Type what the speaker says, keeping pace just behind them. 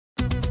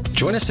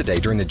Join us today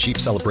during the Jeep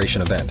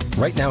Celebration event.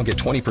 Right now, get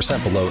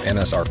 20% below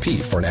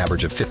MSRP for an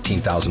average of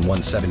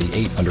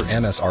 $15,178 under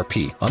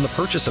MSRP on the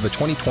purchase of a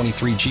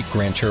 2023 Jeep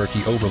Grand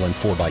Cherokee Overland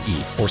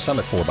 4xE or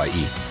Summit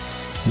 4xE.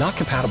 Not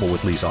compatible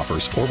with lease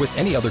offers or with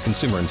any other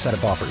consumer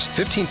incentive offers.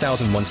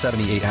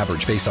 $15,178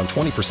 average based on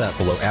 20%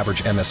 below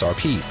average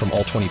MSRP from all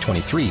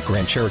 2023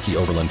 Grand Cherokee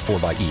Overland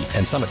 4xE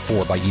and Summit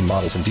 4xE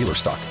models in dealer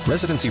stock.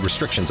 Residency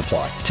restrictions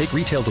apply. Take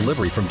retail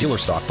delivery from dealer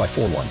stock by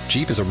 4/1.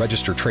 Jeep is a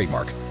registered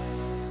trademark.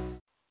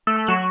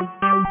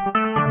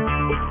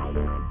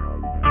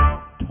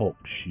 Talk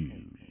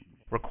shoes.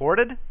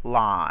 Recorded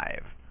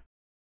live.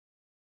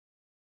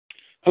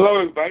 Hello,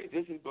 everybody.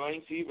 This is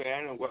Blaine C.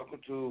 Van, and welcome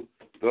to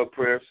the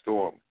Prayer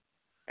Storm.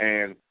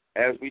 And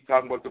as we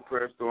talk about the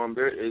prayer storm,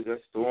 there is a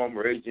storm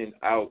raging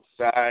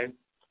outside,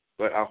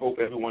 but I hope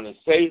everyone is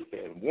safe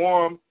and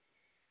warm,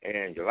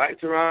 and your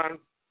lights are on,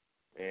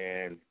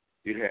 and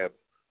you have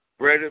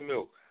bread and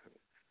milk.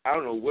 I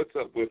don't know what's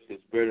up with this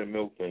bread and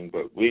milk thing,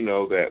 but we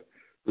know that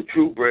the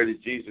true bread is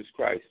Jesus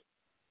Christ,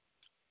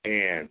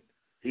 and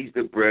he's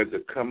the bread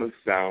that cometh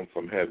down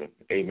from heaven.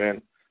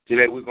 Amen.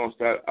 Today we're going to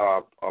start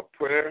our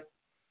prayer.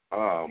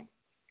 We're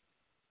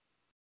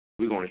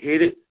going to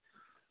hit it.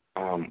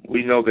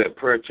 We know that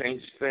prayer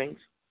changes things.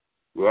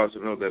 We also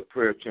know that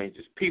prayer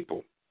changes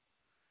people.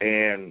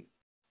 And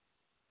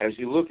as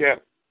you look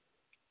at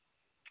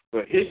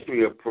the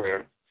history of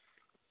prayer,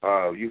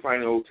 you find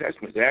in the Old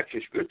Testament, the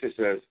actual scripture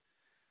says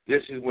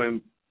this is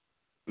when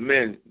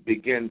men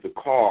begin to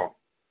call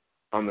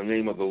on the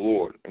name of the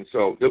Lord. And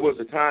so there was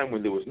a time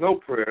when there was no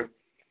prayer,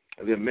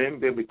 and then men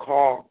began to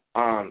call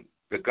on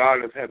the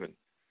God of heaven,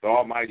 the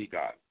Almighty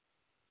God.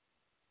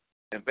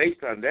 And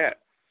based on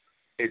that,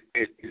 it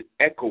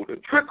echoed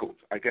and trickled,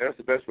 I guess that's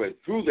the best way,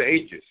 through the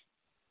ages.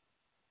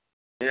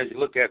 And as you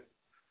look at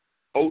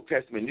Old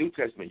Testament, New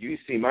Testament, you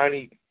see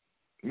mighty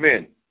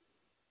men,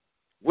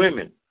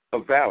 women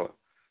of valor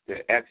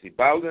that actually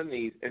bowed their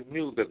knees and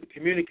knew that the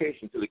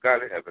communication to the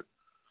God of heaven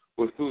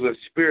was through the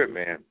spirit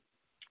man,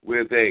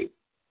 where they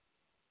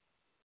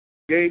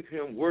gave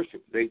him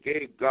worship, they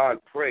gave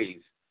God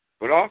praise,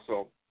 but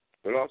also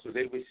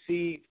they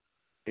received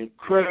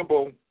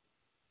incredible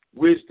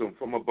wisdom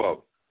from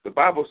above. The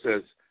Bible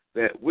says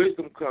that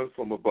wisdom comes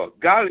from above.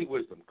 Godly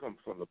wisdom comes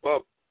from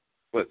above,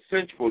 but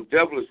sensual,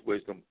 devilish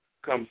wisdom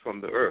comes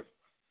from the earth.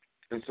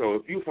 And so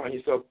if you find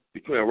yourself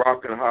between a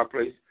rock and a hard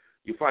place,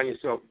 you find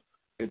yourself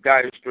in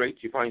dire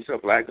straits, you find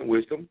yourself lacking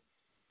wisdom,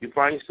 you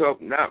find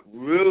yourself not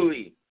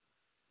really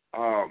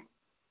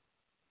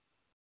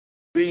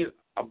being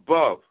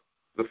above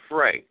the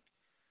fray,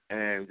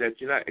 and that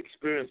you're not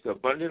experiencing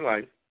abundant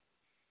life.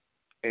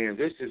 And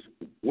this is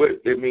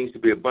what it means to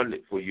be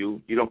abundant for you.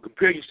 You don't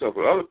compare yourself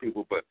with other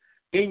people, but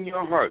in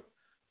your heart,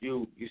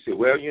 you say,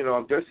 well,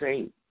 I'm just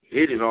ain't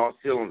hitting all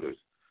cylinders.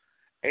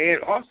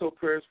 And also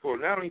prayer is for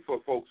not only for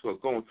folks who are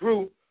going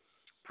through,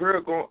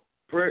 prayer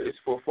is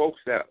for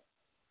folks that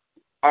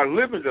are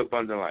living the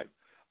abundant life.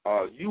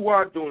 You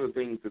are doing the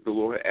things that the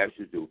Lord has asked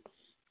you to do.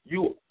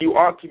 You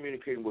are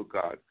communicating with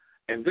God.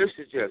 And this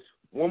is just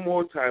one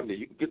more time that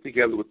you can get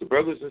together with the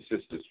brothers and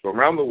sisters from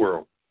around the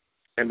world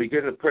and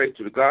begin to pray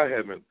to the God of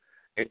heaven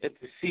and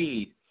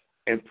intercede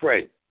and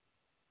pray.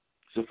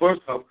 So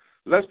first off,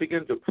 let's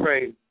begin to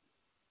pray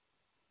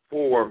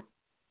for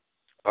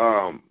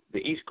the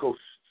East Coast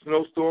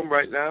snowstorm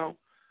right now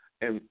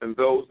and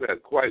those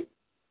that quite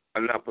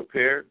are not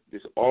prepared.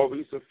 There's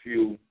always a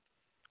few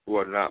who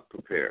are not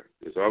prepared.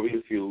 There's always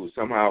a few who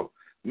somehow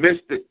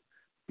missed the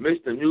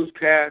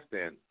newscast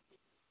and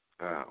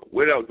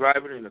went out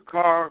driving in the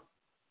car,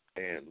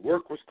 and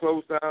work was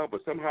closed down,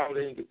 but somehow they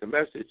didn't get the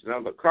message.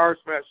 Now the car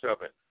smashed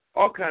up, and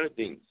all kind of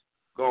things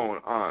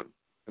going on.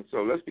 And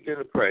so let's begin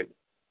to pray.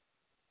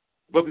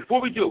 But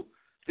before we do,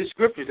 this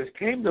scripture just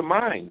came to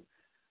mind,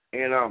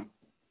 and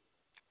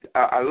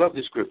I love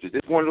this scripture.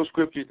 It's one of those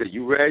scriptures that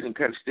you read and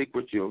kind of stick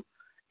with you,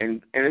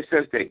 and it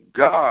says that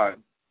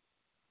God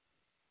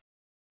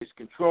is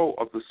in control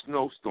of the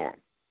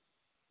snowstorm,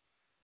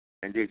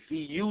 and that he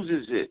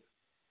uses it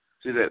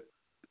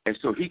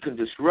so he can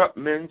disrupt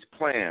men's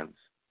plans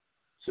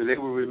so they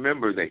will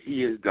remember that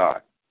he is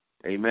God.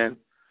 Amen?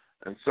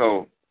 And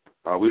so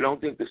we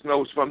don't think the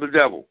snow is from the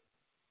devil.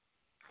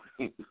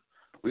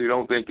 We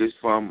don't think it's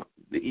from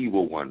the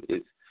evil one.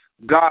 It's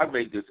God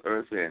made this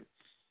earth, and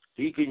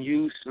he can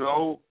use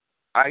snow,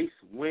 ice,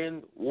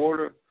 wind,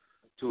 water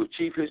to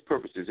achieve his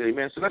purposes.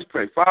 Amen? So let's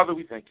pray. Father,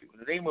 we thank you in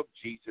the name of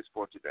Jesus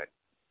for today.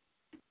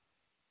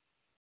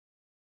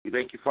 We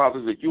thank you,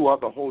 Father, that you are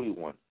the Holy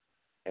One,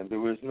 and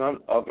there is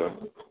none other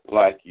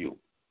like you.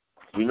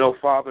 We know,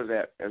 Father,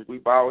 that as we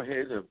bow our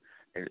heads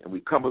and we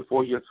come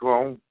before your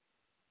throne,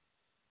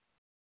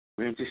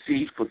 we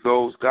intercede for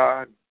those,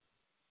 God,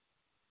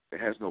 that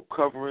has no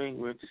covering.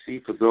 We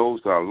intercede for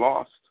those that are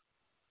lost.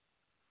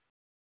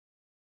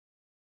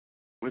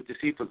 We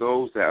intercede for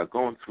those that are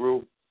going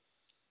through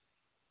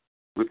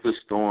with the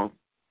storm.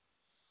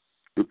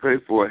 We pray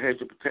for a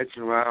hedge of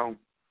protection around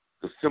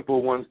the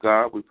simple ones,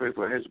 God. We pray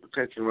for a hedge of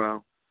protection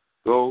around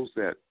those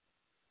that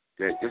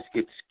just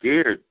get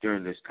scared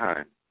during this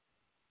time.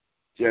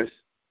 Just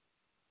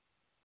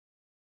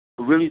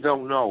really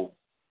don't know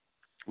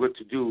what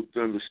to do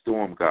during the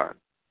storm, God.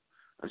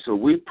 And so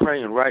we're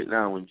praying right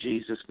now in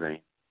Jesus' name.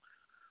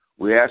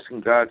 We're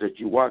asking, God, that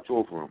you watch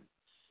over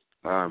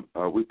them.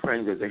 We're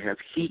praying that they have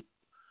heat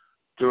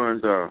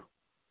during the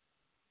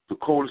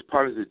coldest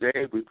part of the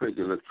day. We pray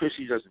the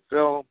electricity doesn't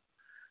fail them.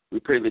 We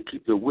pray they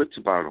keep their wits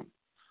about them.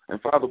 And,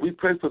 Father, we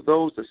pray for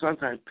those that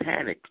sometimes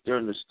panic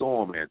during the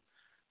storm and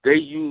they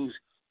use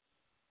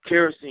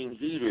kerosene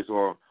heaters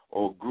or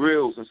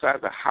grills inside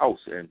the house.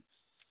 And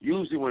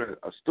usually when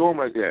a storm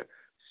like that,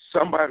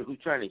 somebody who's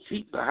trying to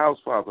heat the house,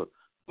 Father,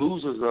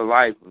 loses their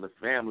life and the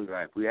family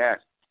life. We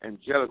ask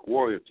angelic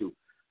warrior to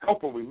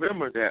help them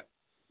remember that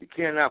you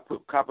cannot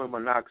put carbon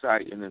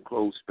monoxide in an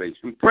enclosed space.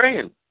 We're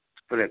praying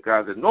for that,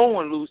 God, that no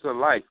one lose their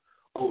life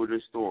over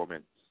this storm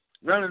and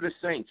none of the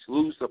saints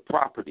lose their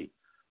property.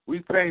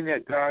 We're praying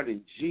that, God,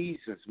 in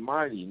Jesus'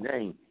 mighty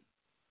name.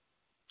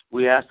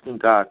 We're asking,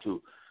 God,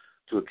 to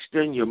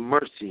extend your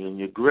mercy and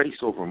your grace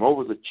over them,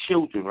 over the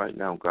children right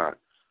now, God.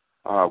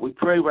 We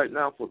pray right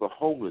now for the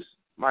homeless,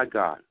 my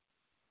God.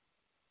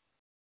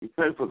 We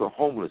pray for the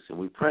homeless, and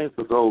we pray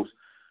for those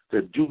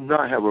that do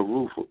not have a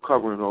roof or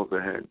covering over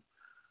their head.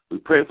 We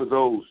pray for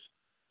those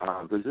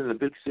that's in the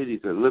big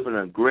cities that are living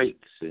on grates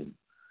and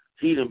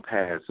heating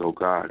pads, oh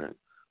God, and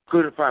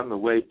couldn't find the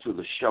way to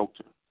the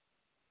shelter.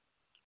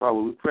 Father,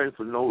 we pray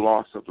for no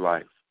loss of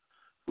life.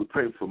 We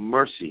pray for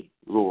mercy,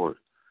 Lord,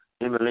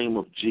 in the name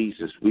of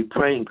Jesus. We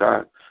pray,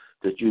 God,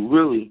 that you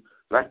really,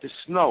 like the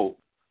snow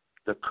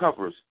that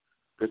covers,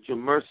 that your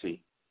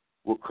mercy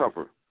will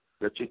cover,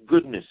 that your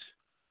goodness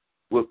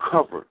will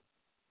cover,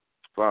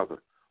 Father.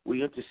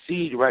 We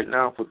intercede right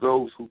now for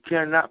those who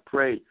cannot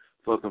pray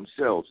for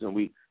themselves, and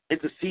we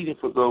interceding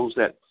for those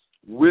that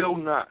will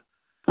not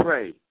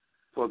pray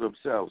for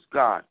themselves.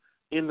 God,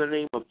 in the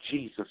name of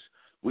Jesus,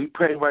 we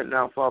pray right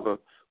now, Father,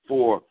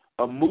 for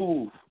a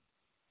move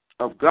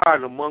of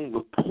God among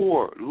the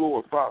poor,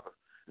 Lord, Father.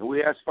 And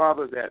we ask,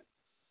 Father, that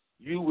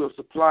you will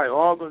supply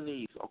all the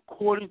needs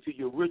according to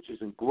your riches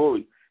and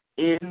glory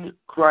in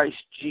Christ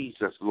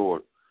Jesus,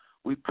 Lord.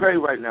 We pray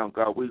right now,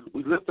 God. We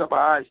lift up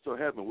our eyes to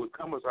heaven. Will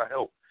come as our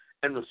help.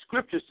 And the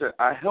scripture said,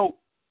 our help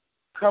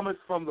cometh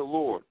from the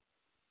Lord,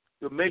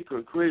 the maker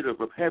and creator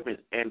of heaven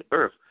and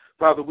earth.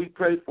 Father, we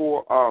pray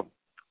for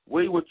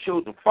wayward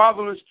children,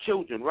 fatherless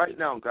children right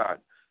now, God,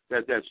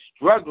 that's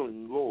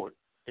struggling, Lord,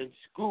 in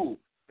school,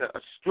 that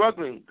are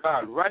struggling,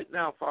 God, right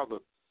now, Father,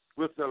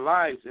 with their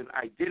lives and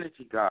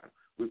identity, God.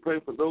 We pray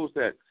for those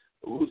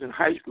who's in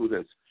high school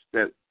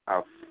that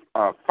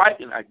are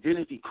fighting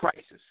identity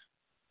crisis.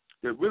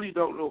 They really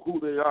don't know who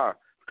they are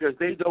because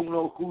they don't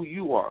know who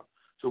you are.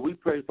 So we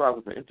pray,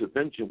 Father, for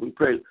intervention. We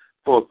pray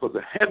for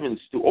the heavens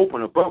to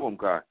open above them,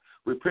 God.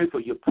 We pray for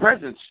your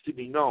presence to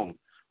be known.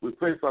 We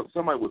pray, Father,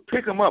 somebody would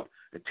pick them up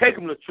and take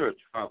them to church,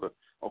 Father,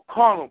 or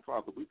call them,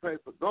 Father. We pray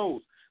for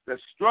those that are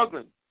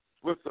struggling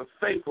with the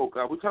faith, oh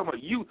God. We're talking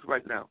about youth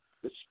right now.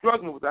 They're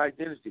struggling with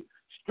identity,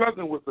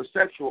 struggling with the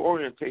sexual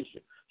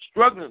orientation,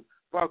 struggling,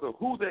 Father,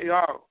 who they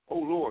are, oh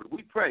Lord.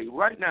 We pray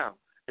right now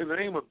in the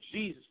name of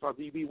Jesus,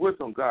 Father, you be with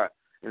them, God,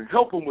 and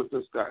help them with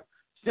this, God.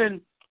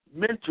 Send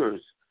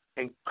mentors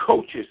and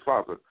coaches,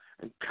 Father,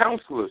 and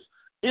counselors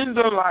in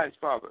their lives,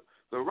 Father,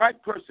 the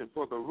right person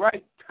for the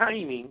right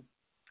timing,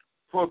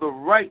 for the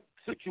right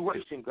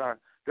situation, God,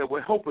 that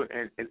will help them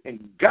and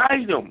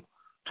guide them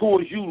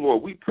towards you,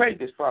 Lord. We pray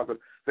this, Father,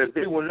 that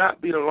they will not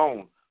be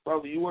alone.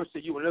 Father, your word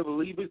said you will never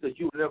leave us, that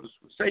you will never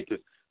forsake us,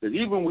 that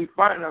even when we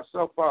find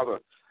ourselves, Father,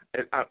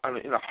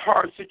 in a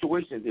hard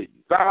situation, that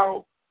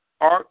thou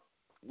art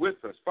with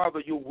us.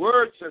 Father, your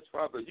word says,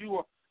 Father, you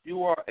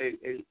are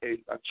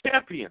a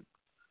champion.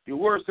 Your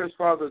word says,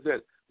 Father,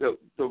 that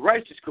the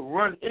righteous can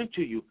run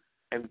into you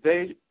and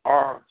they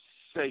are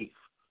safe.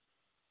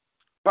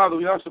 Father,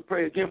 we also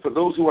pray again for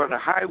those who are on the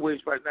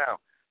highways right now,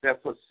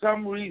 that for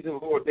some reason,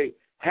 Lord, they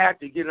had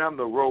to get on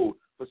the road.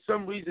 For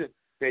some reason,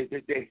 they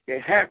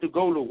had to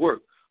go to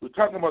work. We're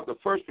talking about the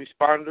first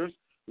responders.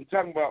 We're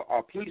talking about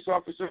our police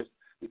officers.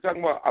 We're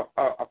talking about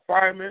a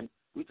fireman.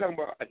 We're talking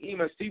about an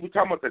EMSC. We're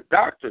talking about the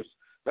doctors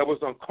that was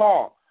on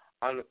call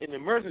in the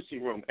emergency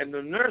room and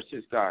the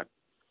nurses, God.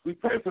 We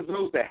pray for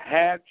those that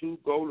had to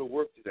go to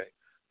work today,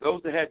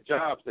 those that had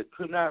jobs that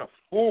could not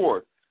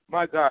afford,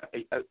 my God,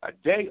 a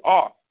day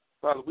off.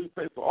 Father, we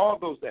pray for all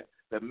those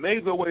that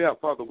made their way up.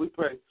 Father, we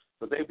pray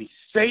that they be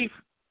safe,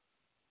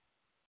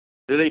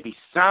 that they be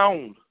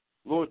sound,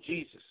 Lord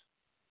Jesus.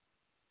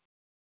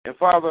 And,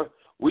 Father,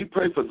 we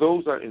pray for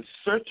those that are in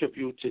search of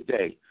you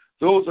today.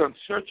 Those are in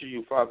search of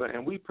you, Father,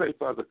 and we pray,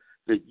 Father,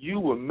 that you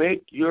will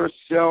make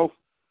yourself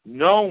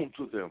known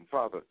to them,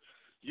 Father.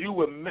 You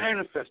will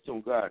manifest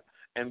them, God.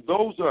 And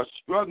those that are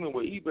struggling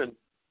with even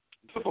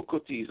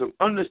difficulties of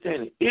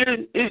understanding,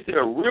 is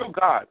there a real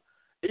God?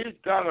 Is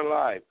God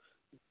alive?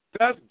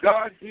 Does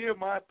God hear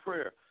my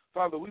prayer?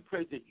 Father, we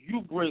pray that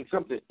you bring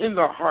something in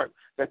their heart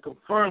that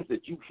confirms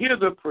that you hear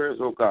their prayers,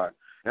 oh God,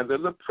 and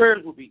that the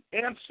prayers will be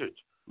answered,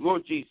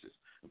 Lord Jesus.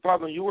 And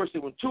Father, your word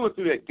said when two or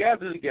three are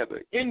gathered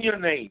together in your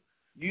name,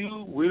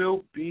 you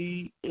will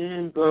be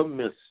in the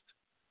midst.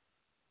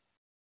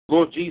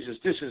 Lord Jesus,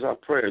 this is our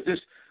prayer. This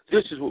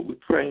is what we're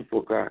praying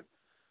for, God,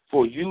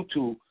 for you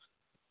to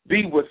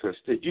be with us,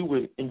 that you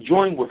would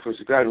join with us,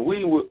 God, and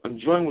we will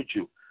join with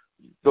you.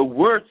 The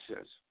word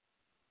says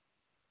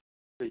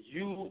that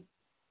you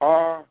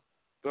are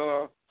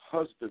the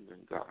husbandman,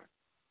 God.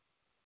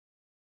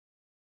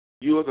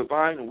 You are the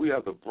vine and we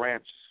are the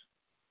branches.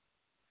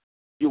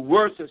 Your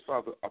word says,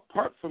 Father,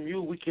 apart from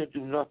you, we can't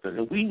do nothing.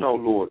 And we know,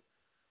 Lord,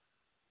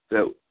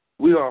 that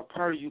we are a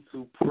part of you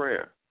through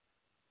prayer,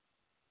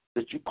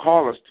 that you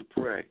call us to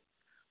pray.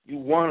 You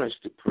want us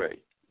to pray.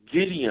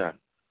 Gideon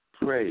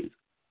prayed.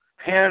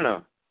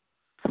 Hannah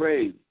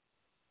prayed.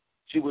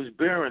 She was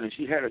barren and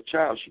she had a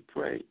child. She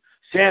prayed.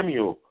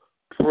 Samuel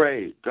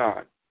prayed,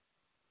 God.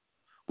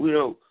 We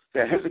know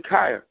that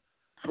Hezekiah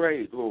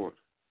prayed, Lord.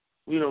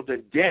 We know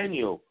that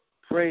Daniel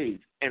prayed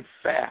and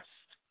fasted,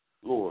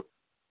 Lord.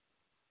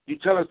 You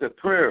tell us that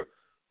prayer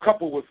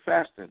coupled with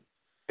fasting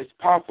is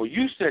powerful.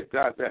 You said,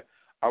 God, that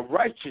a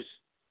righteous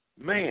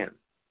man,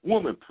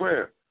 woman,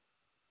 prayer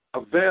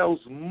avails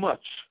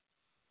much.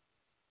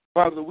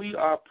 Father, we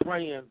are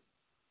praying,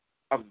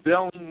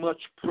 availing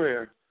much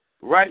prayer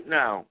right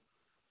now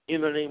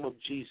in the name of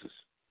Jesus.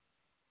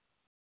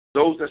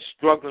 Those that are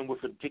struggling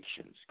with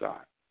addictions,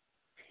 God.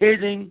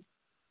 Hidden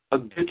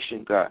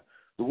addiction, God.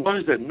 The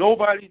ones that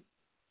nobody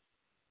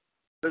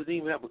doesn't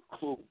even have a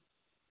clue.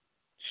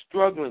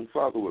 Struggling,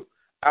 Father, with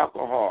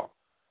alcohol,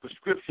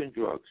 prescription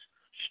drugs.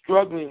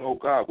 Struggling, oh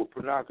God, with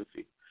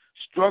pornography.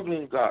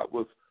 Struggling, God,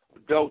 with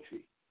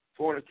adultery,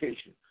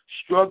 fornication.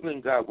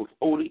 Struggling, God, with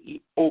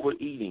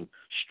overeating.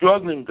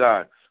 Struggling,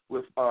 God,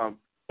 with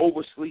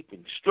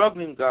oversleeping.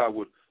 Struggling, God,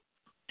 with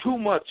too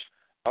much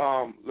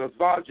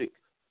lethargic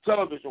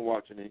television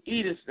watching and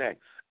eating snacks.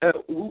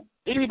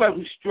 Anybody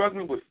who's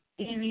struggling with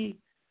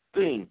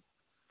anything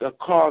that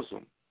causes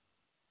them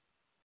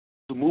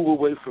to move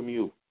away from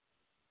you,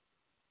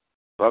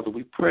 Father,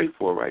 we pray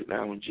for right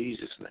now in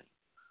Jesus' name.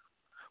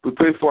 We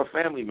pray for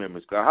our family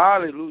members, God.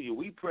 Hallelujah.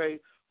 We pray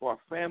for our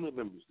family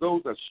members,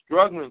 those that are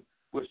struggling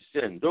with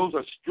sin, those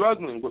are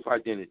struggling with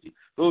identity,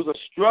 those are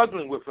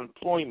struggling with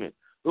employment,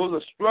 those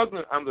are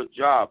struggling on the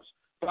jobs.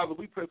 Father,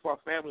 we pray for our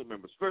family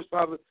members. First,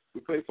 Father, we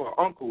pray for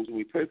our uncles and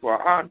we pray for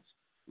our aunts.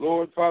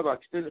 Lord, Father, our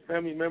extended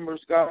family members,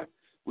 God.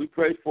 We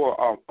pray for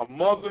our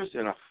mothers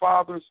and our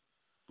fathers.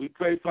 We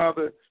pray,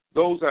 Father,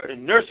 those that are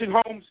in nursing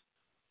homes.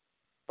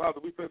 Father,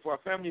 we pray for our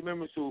family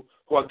members who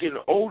are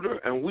getting older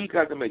and we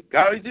got to make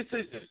godly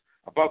decisions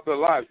about their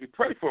lives. We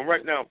pray for them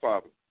right now,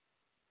 Father.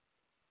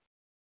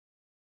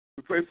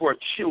 We pray for our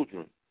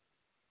children.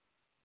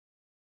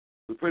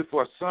 We pray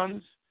for our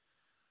sons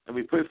and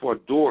we pray for our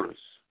daughters,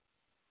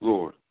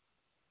 Lord.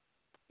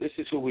 This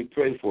is who we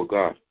pray for,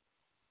 God.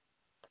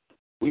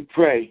 We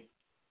pray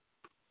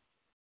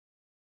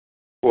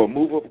for a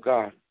move of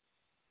God.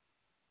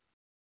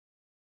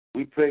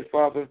 We pray,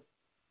 Father,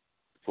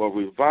 for a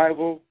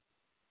revival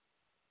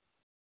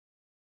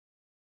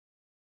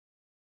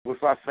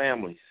with our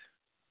families.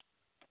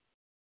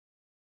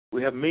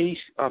 We have many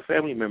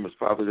family members,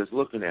 Father, that's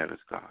looking at us,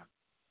 God.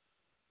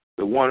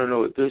 They want to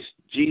know that this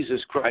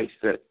Jesus Christ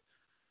that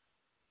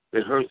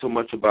they heard so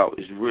much about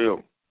is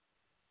real.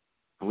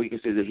 And we can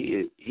say that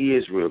he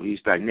is real. He's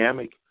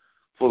dynamic,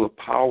 full of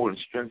power and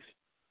strength,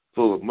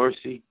 full of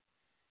mercy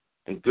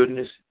and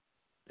goodness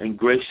and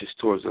gracious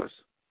towards us.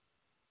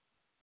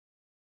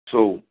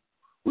 So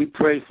we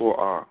pray for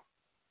our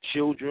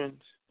children.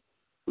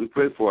 We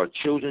pray for our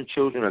children,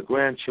 our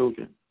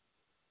grandchildren.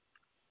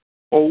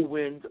 O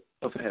wind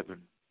of heaven.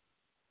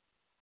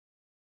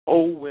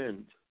 O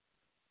wind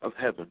of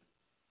heaven.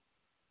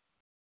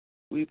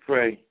 We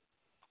pray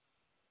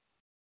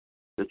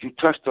that you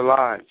touch the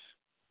lives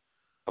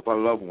of our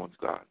loved ones,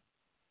 God.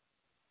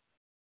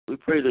 We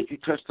pray that you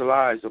touch the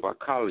lives of our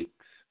colleagues,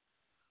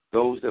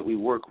 those that we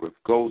work with,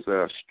 those that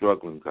are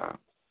struggling, God,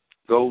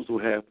 those who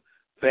have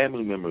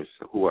family members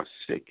who are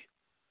sick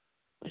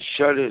and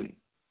shut in,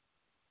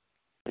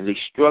 and they're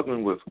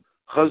struggling with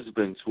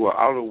husbands who are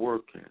out of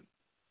work and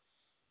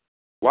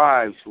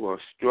wives who are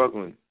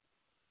struggling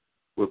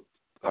with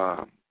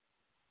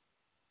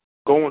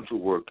going to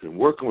work and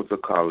working with their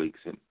colleagues,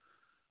 and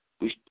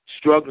we're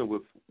struggling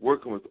with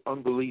working with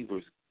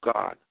unbelievers,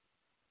 God.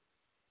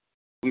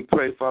 We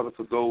pray, Father,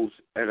 for those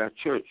at our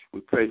church.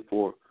 We pray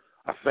for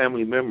our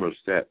family members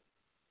that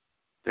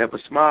have a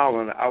smile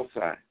on the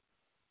outside,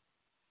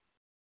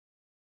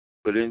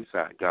 but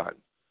inside, God,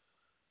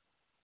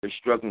 they're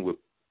struggling with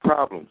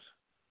problems.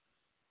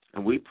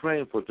 And we're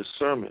praying for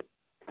discernment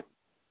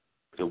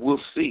that we'll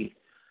see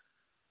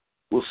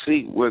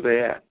where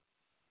they're at.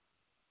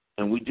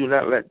 And we do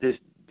not let this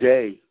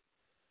day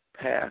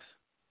pass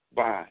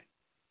by.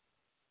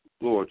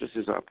 Lord, this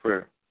is our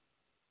prayer.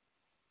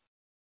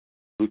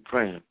 We're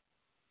praying.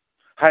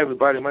 Hi,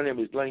 everybody. My name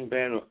is Blaine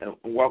Banner, and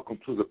welcome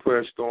to the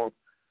Prayer Storm.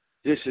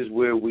 This is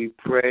where we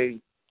pray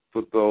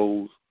for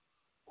those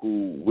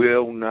who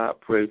will not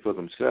pray for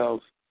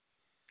themselves.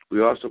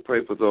 We also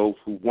pray for those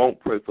who won't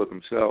pray for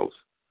themselves.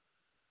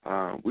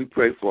 We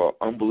pray for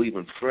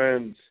unbelieving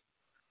friends.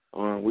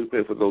 We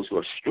pray for those who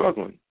are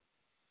struggling.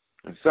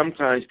 And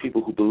sometimes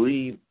people who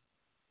believe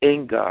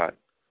in God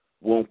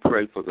won't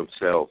pray for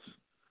themselves.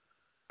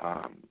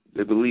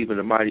 They believe in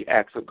the mighty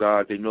acts of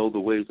God. They know the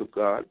ways of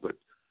God, but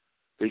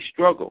they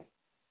struggle.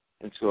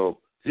 And so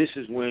this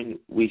is when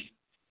we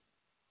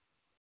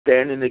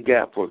stand in the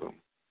gap for them,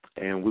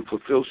 and we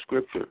fulfill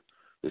Scripture.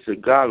 They say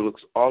God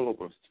looks all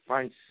over us to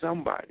find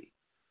somebody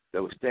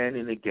that will stand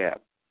in the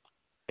gap,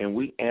 and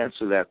we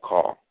answer that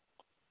call,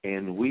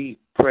 and we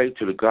pray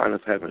to the God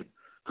of heaven,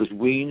 because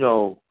we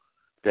know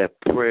that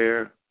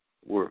prayer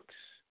works.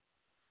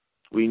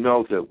 We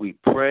know that we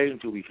pray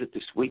until we hit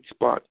the sweet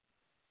spot.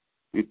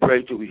 We pray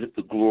until we hit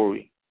the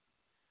glory.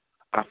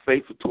 Our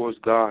faith is towards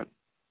God.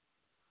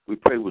 We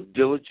pray with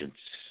diligence.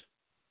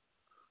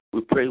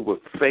 We pray with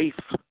faith.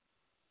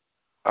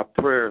 Our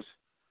prayers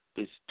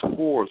is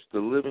towards the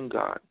living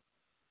God.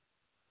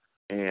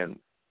 And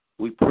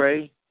we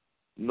pray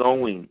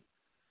knowing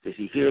that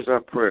He hears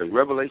our prayers.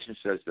 Revelation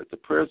says that the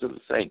prayers of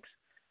the saints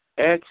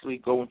actually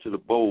go into the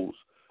bowls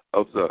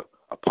of the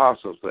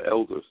apostles, the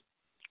elders,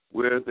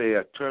 where they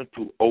are turned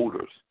to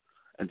odors.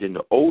 And then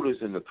the odors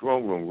in the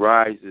throne room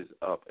rises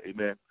up.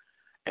 Amen.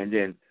 And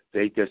then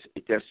it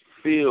just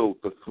fills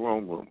the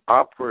throne room.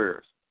 Our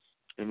prayers.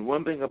 And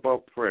one thing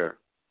about prayer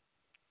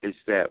is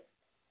that,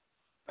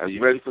 are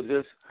you ready for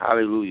this?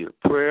 Hallelujah.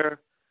 Prayer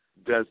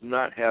does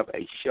not have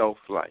a shelf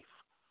life.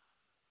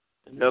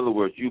 In other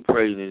words, you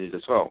prayed and it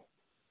is so.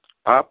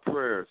 Our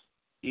prayers,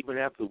 even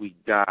after we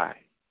die,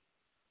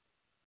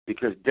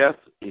 because death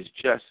is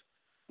just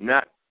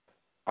not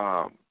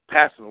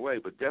passing away,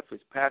 but death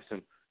is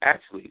passing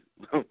actually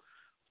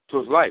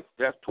towards life.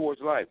 Death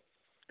towards life.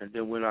 And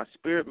then when our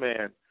spirit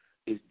man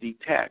is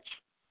detached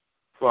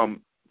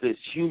from this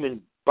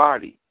human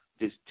body,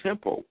 this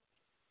temple,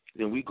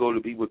 then we go to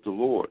be with the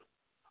Lord.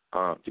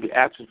 To be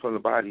absent from the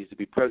body is to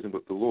be present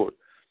with the Lord.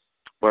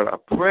 But our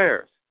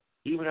prayers,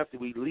 even after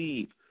we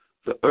leave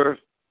the earth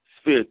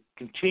sphere,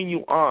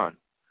 continue on.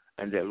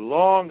 And that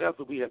long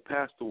after we have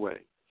passed away,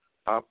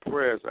 our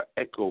prayers are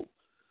echoed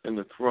in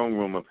the throne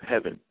room of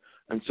heaven.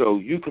 And so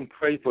you can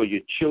pray for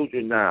your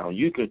children now.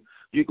 You can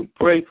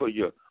pray for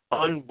your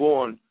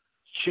unborn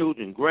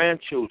children,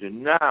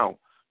 grandchildren now,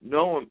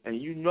 knowing,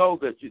 and you know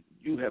that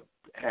you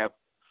have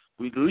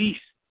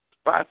released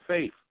by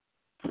faith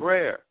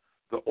prayer,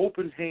 the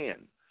open hand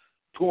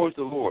towards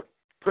the Lord.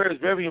 Prayer is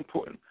very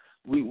important.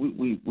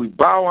 We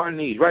bow our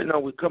knees. Right now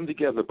we come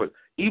together, but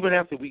even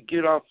after we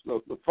get off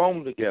the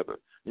phone together,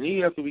 and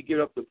even after we get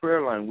off the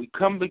prayer line, we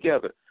come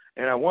together,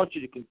 and I want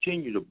you to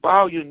continue to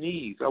bow your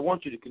knees. I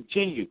want you to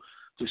continue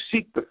to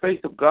seek the face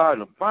of God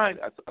and find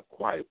a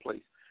quiet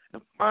place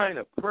and find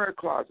a prayer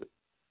closet.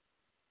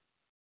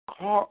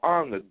 Call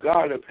on the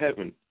God of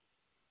heaven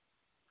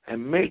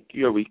and make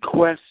your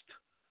request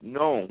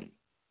known.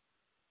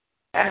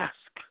 Ask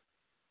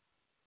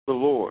the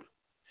Lord.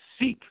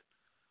 Seek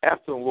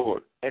after the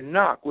Lord and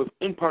knock with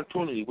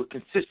importunity, with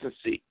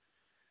consistency,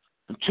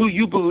 until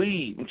you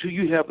believe, until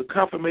you have the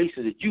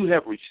confirmation that you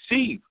have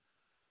received.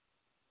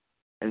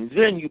 And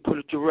then you put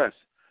it to rest.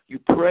 You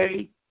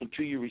pray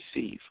until you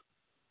receive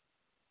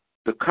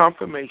the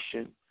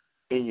confirmation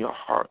in your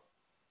heart.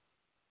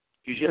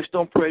 You just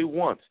don't pray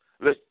once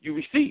unless you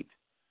receive.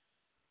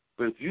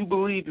 But if you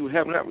believe you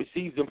have not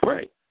received, then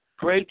pray.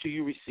 Pray till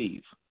you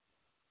receive.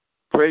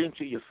 Pray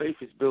until your faith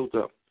is built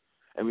up.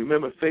 And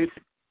remember, faith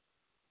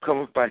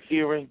cometh by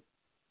hearing,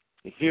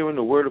 and hearing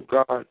the word of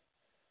God.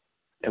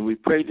 And we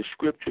pray the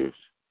scriptures.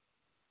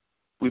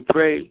 We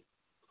pray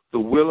the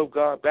will of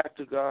God back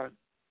to God,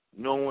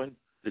 knowing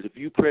that if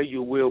you pray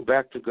your will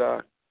back to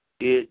God,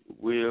 it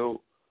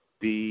will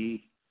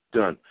be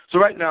done. So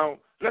right now,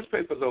 let's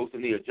pray for those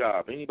that need a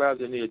job.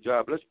 Anybody that need a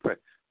job, let's pray.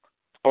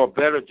 Or a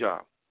better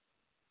job.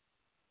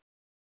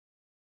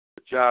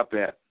 A job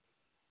that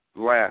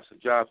lasts, a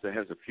job that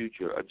has a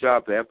future, a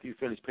job that after you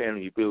finish paying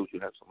your bills, you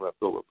have some left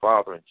over.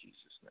 Father, in Jesus'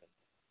 name,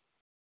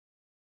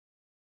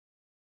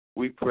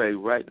 we pray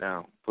right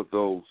now for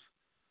those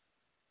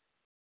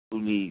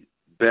who need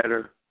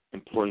better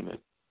employment.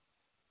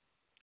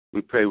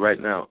 We pray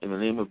right now in the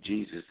name of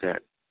Jesus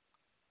that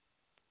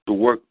the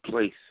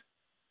workplace,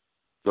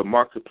 the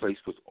marketplace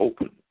was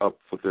open up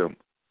for them.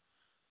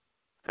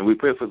 And we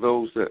pray for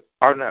those that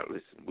are not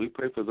listening. We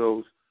pray for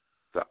those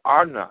that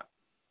are not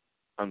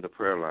on the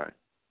prayer line.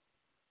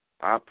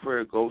 Our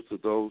prayer goes to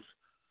those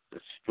that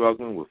are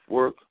struggling with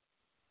work,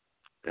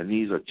 that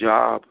needs a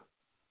job.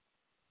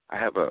 I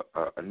have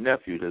a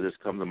nephew that has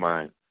come to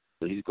mind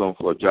that he's going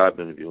for a job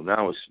interview.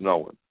 Now it's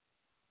snowing.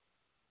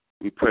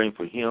 We're praying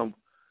for him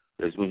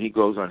that when he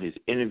goes on his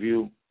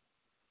interview,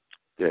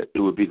 that it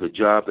would be the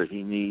job that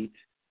he needs,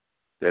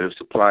 that it will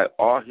supply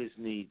all his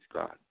needs,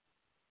 God.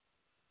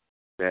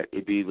 That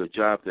it be the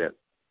job that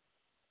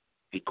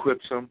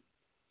equips him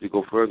to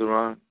go further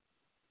on.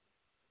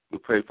 We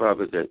pray,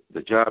 Father, that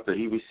the job that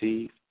he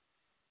receives,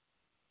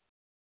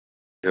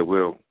 that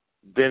will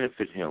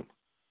benefit him,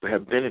 will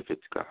have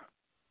benefits, God.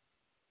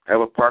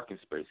 Have a parking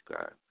space,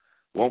 God.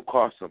 Won't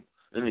cost him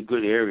in a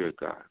good area,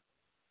 God.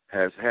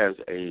 Has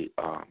a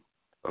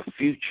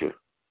future.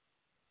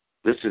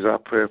 This is our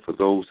prayer for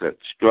those that are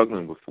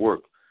struggling with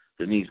work,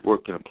 that needs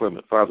work and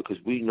employment, Father,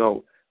 because we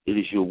know It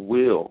is your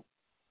will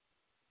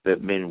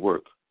that men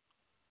work.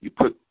 You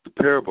put the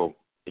parable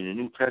in the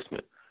New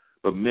Testament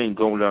of men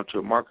going down to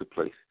a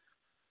marketplace.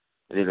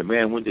 And then the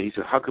man went there. He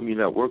said, how come you're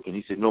not working?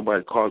 He said,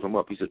 nobody calls him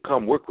up. He said,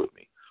 come work with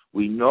me.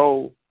 We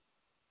know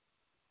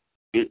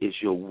it is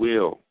your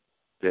will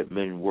that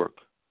men work.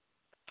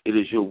 It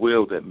is your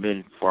will that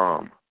men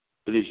farm.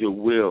 It is your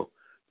will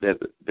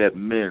that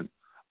men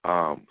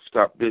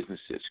start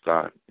businesses,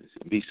 God,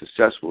 and be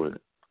successful in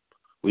it.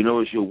 We know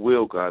it's your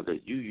will, God,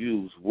 that you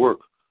use work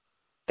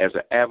as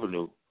an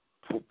avenue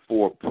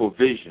for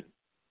provision.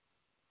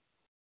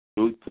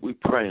 We're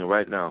praying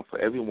right now for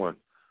everyone.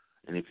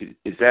 And if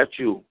is that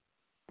you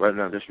right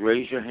now, just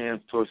raise your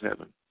hands towards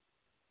heaven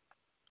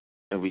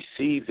and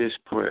receive this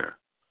prayer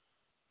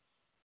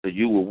that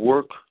you will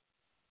work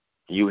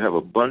and you have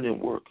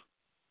abundant work.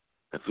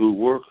 And through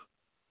work,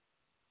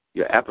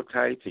 your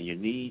appetites and your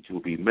needs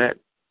will be met,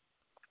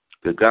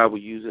 that God will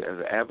use it as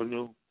an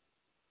avenue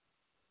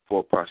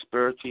for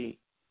prosperity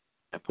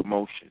and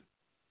promotion.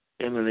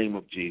 In the name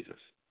of Jesus.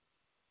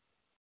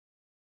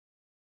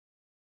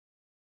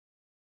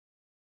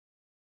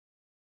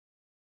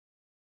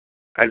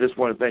 I just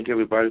want to thank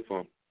everybody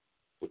for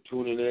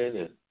tuning in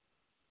and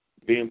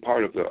being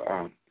part of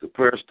the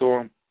prayer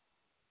storm.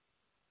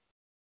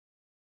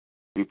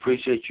 We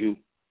appreciate you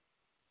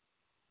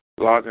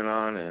logging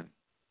on, and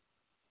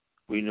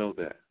we know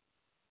that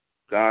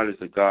God is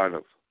a God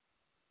of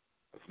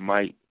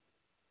might.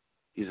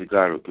 He's a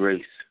God of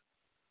grace.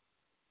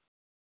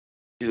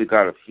 He's a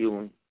God of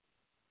healing.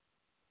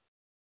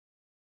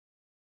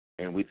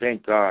 And we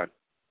thank God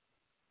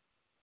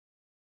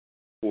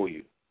for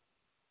you.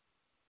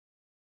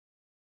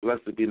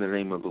 Blessed be the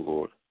name of the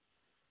Lord.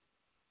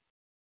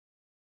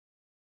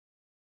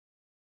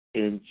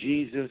 In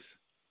Jesus'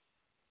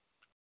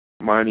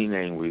 mighty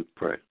name we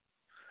pray.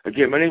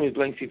 Again, my name is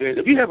Blaine C. Van.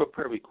 If you have a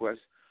prayer request,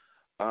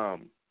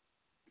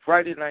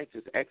 Friday nights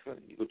is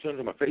excellent. You can turn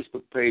to my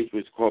Facebook page,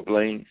 which is called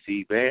Blaine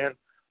C. Van,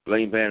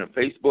 Blaine Van on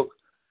Facebook,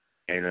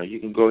 and you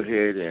can go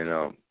ahead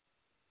and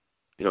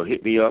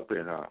hit me up,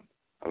 and I'll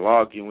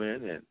log you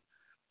in. And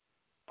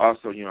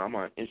also, I'm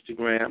on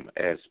Instagram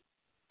as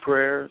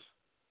prayers_fact_wins,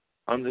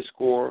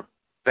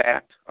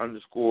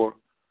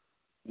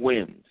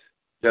 WINS,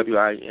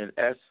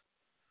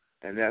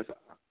 and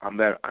I'm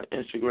there on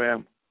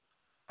Instagram.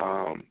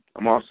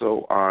 I'm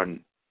also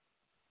on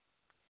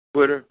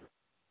Twitter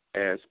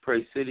as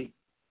Pray City.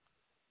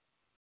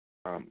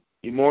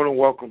 You're more than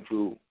welcome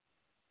to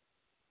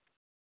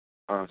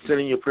send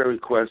in your prayer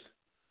requests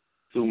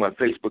through my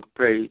Facebook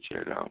page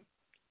and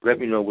let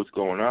me know what's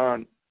going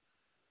on.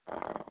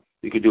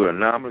 You can do it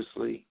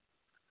anonymously,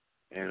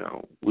 and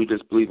we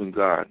just believe in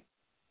God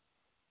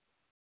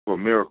for a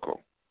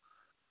miracle.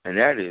 And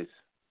that is,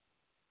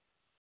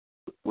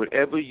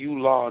 whatever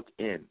you log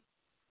in,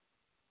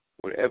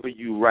 whatever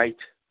you write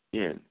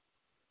in,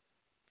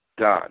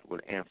 God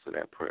would answer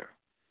that prayer.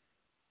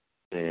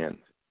 And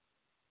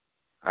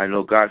I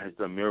know God has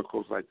done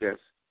miracles like this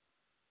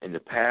in the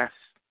past,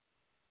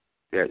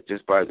 that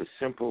just by the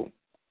simple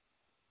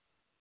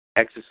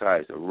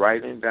exercise of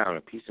writing down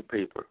a piece of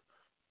paper,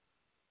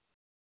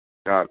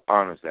 God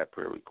honors that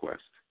prayer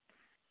request.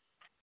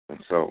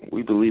 And so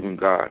we believe in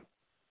God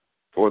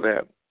for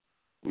that.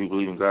 We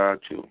believe in God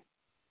to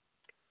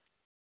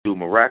do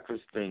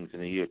miraculous things in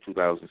the year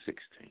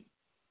 2016.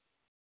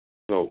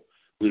 So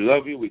we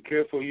love you, we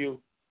care for you,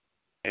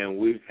 and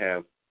we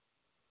have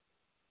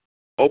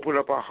opened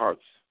up our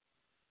hearts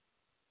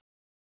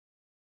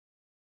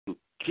to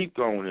keep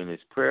going in this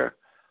prayer.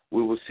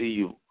 We will see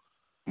you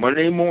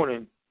Monday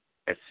morning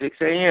at 6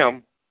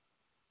 a.m.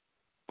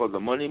 for the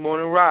Monday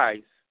morning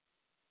rise,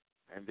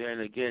 and then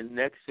again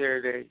next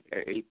Saturday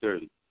at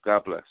 8:30.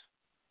 God bless.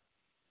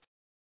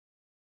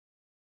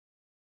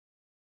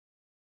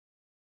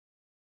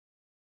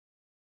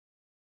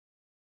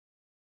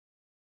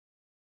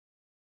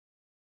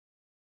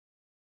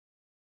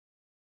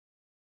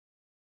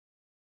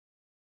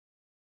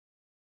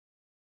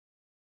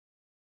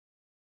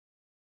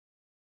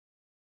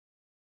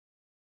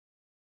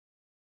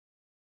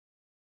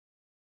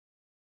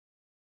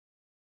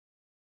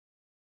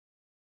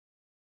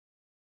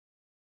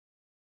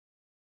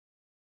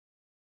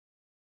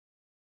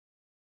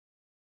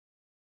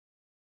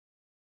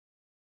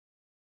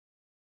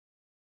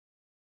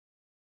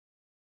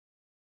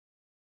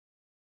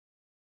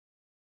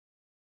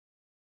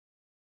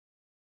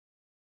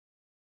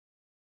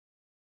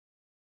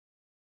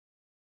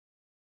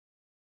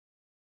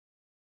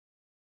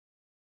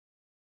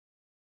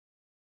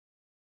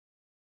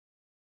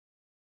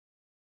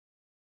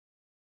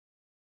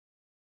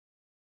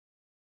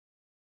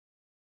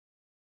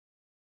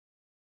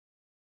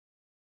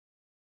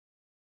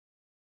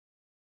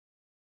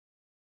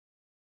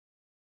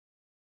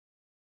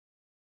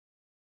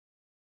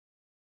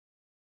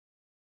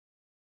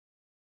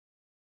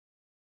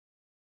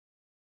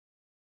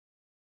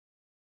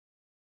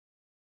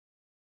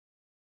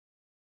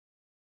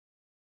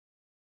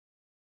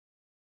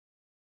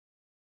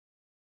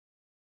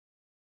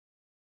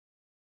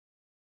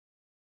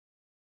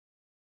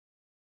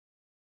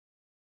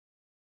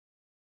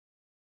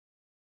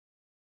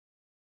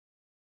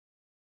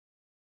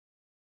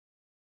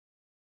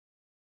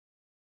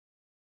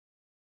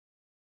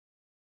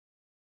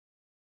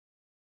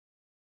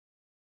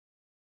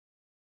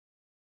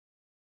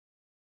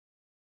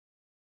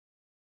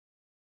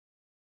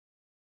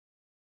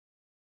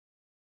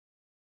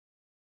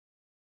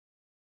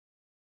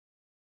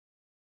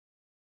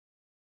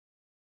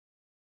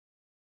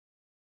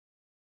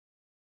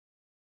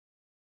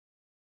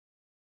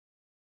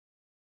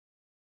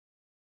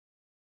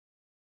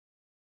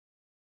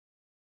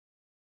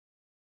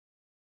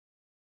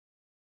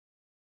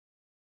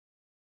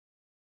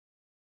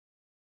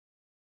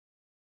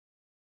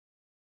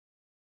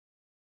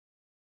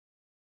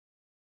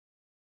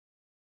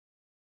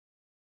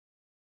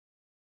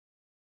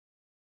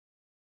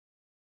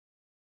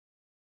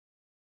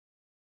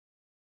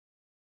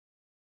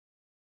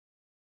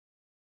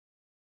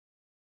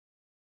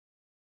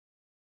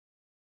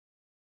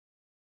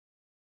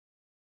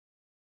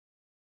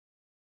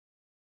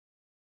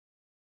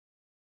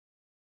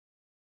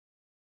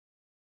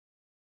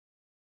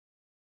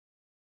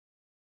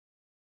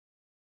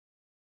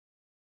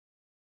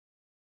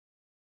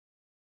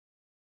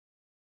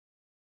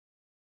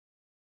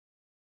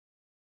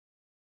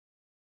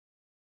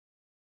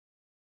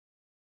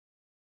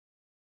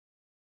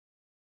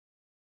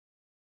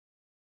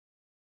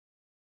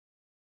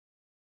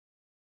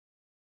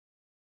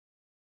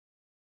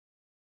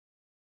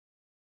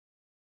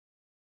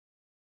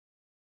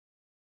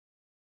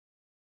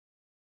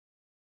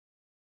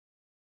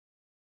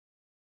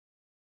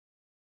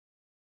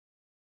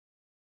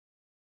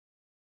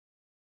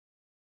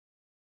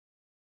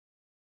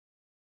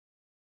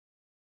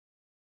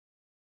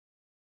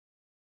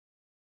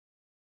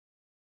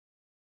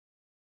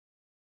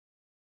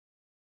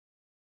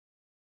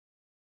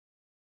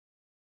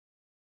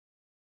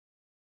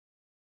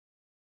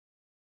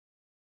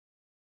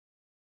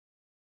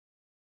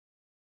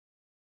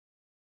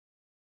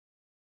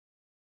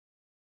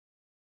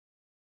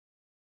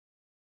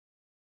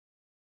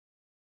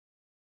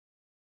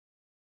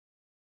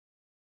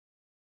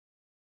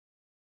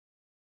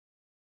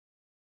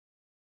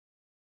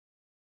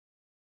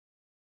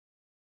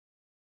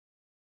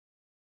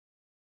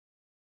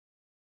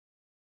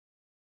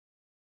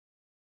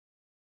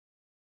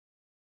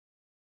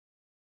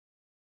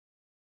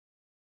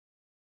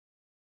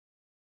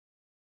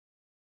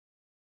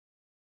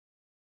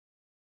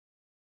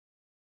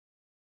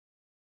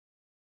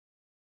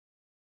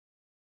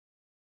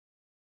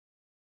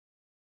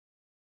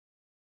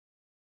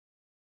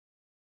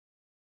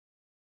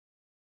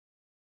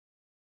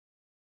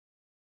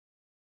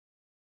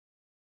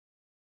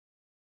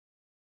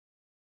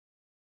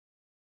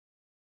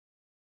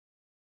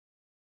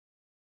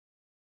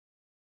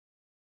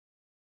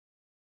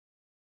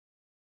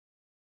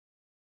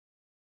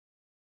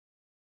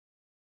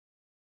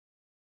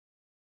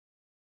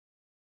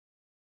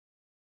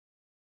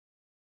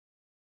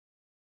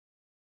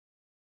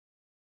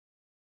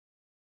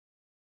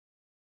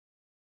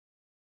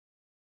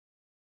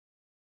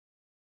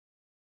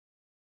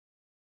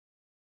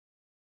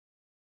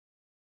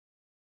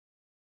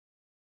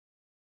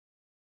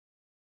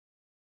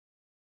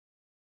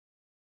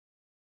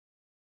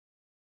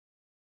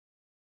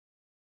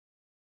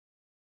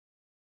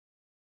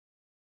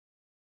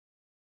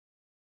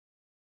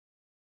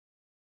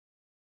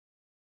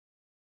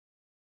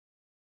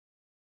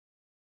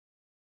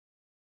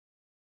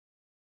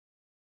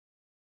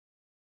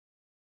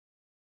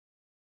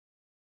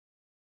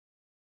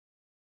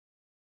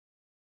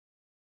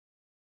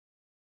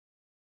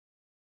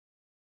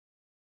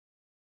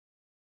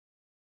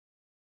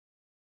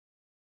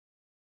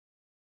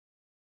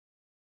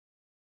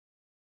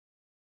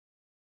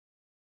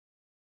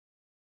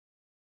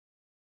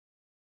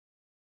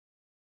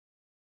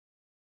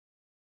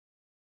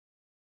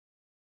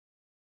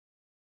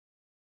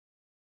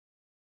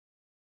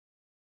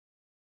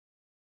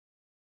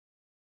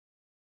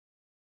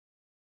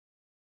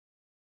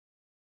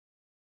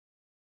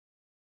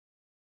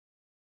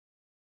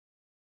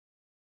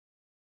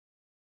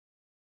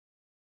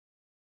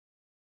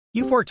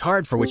 You've worked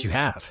hard for what you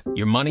have.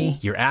 Your money,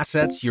 your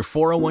assets, your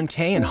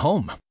 401k, and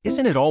home.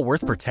 Isn't it all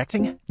worth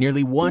protecting?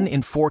 Nearly 1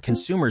 in 4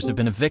 consumers have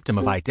been a victim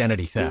of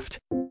identity theft.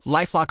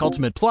 LifeLock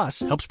Ultimate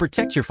Plus helps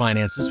protect your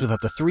finances with up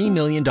to $3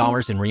 million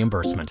in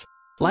reimbursement.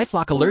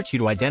 LifeLock alerts you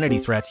to identity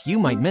threats you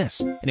might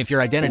miss. And if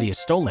your identity is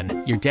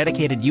stolen, your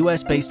dedicated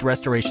U.S.-based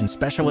restoration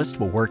specialist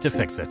will work to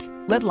fix it.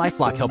 Let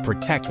LifeLock help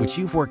protect what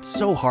you've worked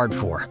so hard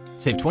for.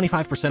 Save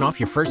 25% off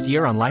your first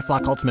year on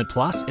LifeLock Ultimate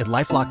Plus at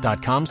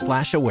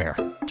LifeLock.com/aware.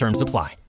 Terms apply.